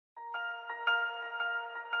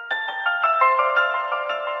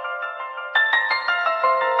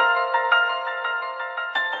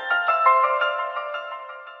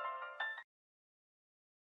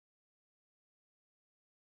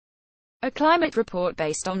A climate report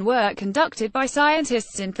based on work conducted by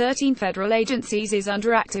scientists in 13 federal agencies is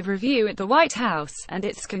under active review at the White House, and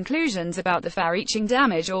its conclusions about the far-reaching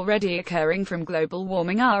damage already occurring from global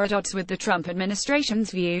warming are at odds with the Trump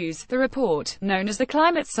administration's views. The report, known as the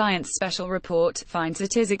Climate Science Special Report, finds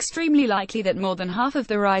it is extremely likely that more than half of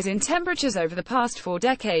the rise in temperatures over the past 4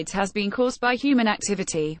 decades has been caused by human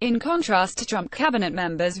activity, in contrast to Trump cabinet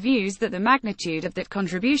members' views that the magnitude of that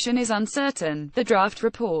contribution is uncertain. The draft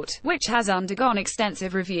report, which has undergone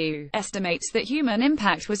extensive review, estimates that human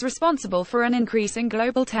impact was responsible for an increase in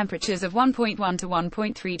global temperatures of 1.1 to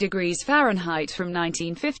 1.3 degrees Fahrenheit from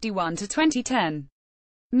 1951 to 2010.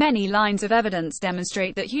 Many lines of evidence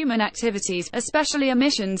demonstrate that human activities, especially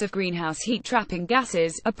emissions of greenhouse heat-trapping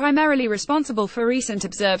gases, are primarily responsible for recent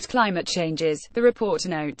observed climate changes, the report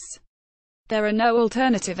notes. There are no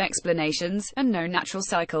alternative explanations, and no natural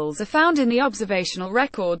cycles are found in the observational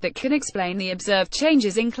record that can explain the observed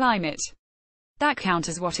changes in climate. That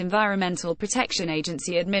counters what Environmental Protection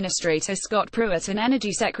Agency Administrator Scott Pruitt and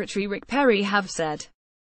Energy Secretary Rick Perry have said.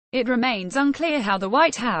 It remains unclear how the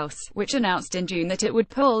White House, which announced in June that it would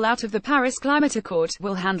pull out of the Paris Climate Accord,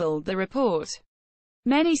 will handle the report.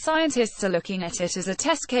 Many scientists are looking at it as a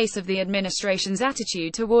test case of the administration's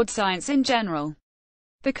attitude toward science in general.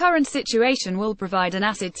 The current situation will provide an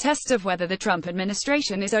acid test of whether the Trump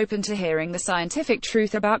administration is open to hearing the scientific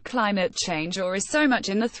truth about climate change or is so much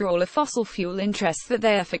in the thrall of fossil fuel interests that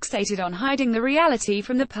they are fixated on hiding the reality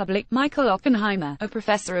from the public. Michael Oppenheimer, a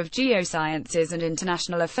professor of geosciences and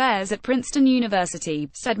international affairs at Princeton University,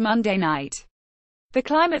 said Monday night. The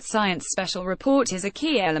Climate Science Special Report is a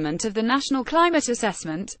key element of the National Climate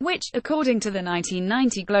Assessment, which, according to the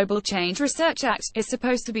 1990 Global Change Research Act, is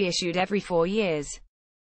supposed to be issued every 4 years.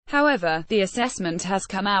 However, the assessment has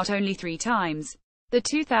come out only 3 times. The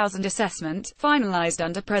 2000 assessment, finalized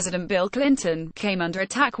under President Bill Clinton, came under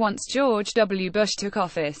attack once George W. Bush took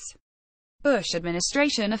office. Bush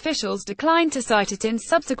administration officials declined to cite it in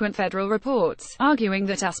subsequent federal reports, arguing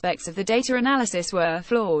that aspects of the data analysis were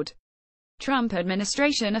flawed. Trump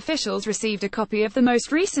administration officials received a copy of the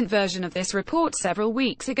most recent version of this report several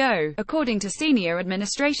weeks ago, according to senior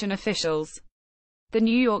administration officials. The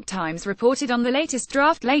New York Times reported on the latest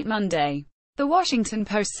draft late Monday. The Washington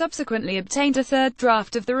Post subsequently obtained a third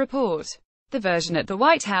draft of the report. The version at the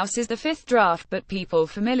White House is the 5th draft, but people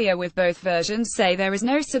familiar with both versions say there is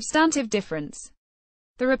no substantive difference.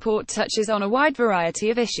 The report touches on a wide variety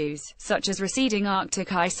of issues, such as receding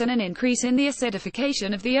Arctic ice and an increase in the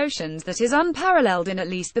acidification of the oceans that is unparalleled in at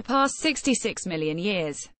least the past 66 million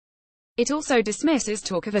years. It also dismisses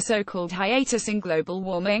talk of a so-called hiatus in global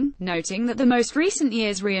warming, noting that the most recent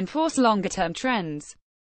years reinforce longer-term trends.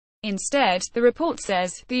 Instead, the report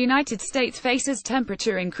says, the United States faces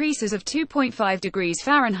temperature increases of 2.5 degrees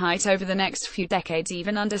Fahrenheit over the next few decades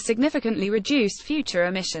even under significantly reduced future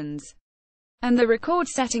emissions. And the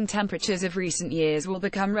record-setting temperatures of recent years will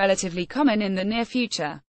become relatively common in the near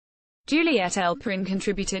future. Juliette Elprin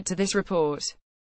contributed to this report.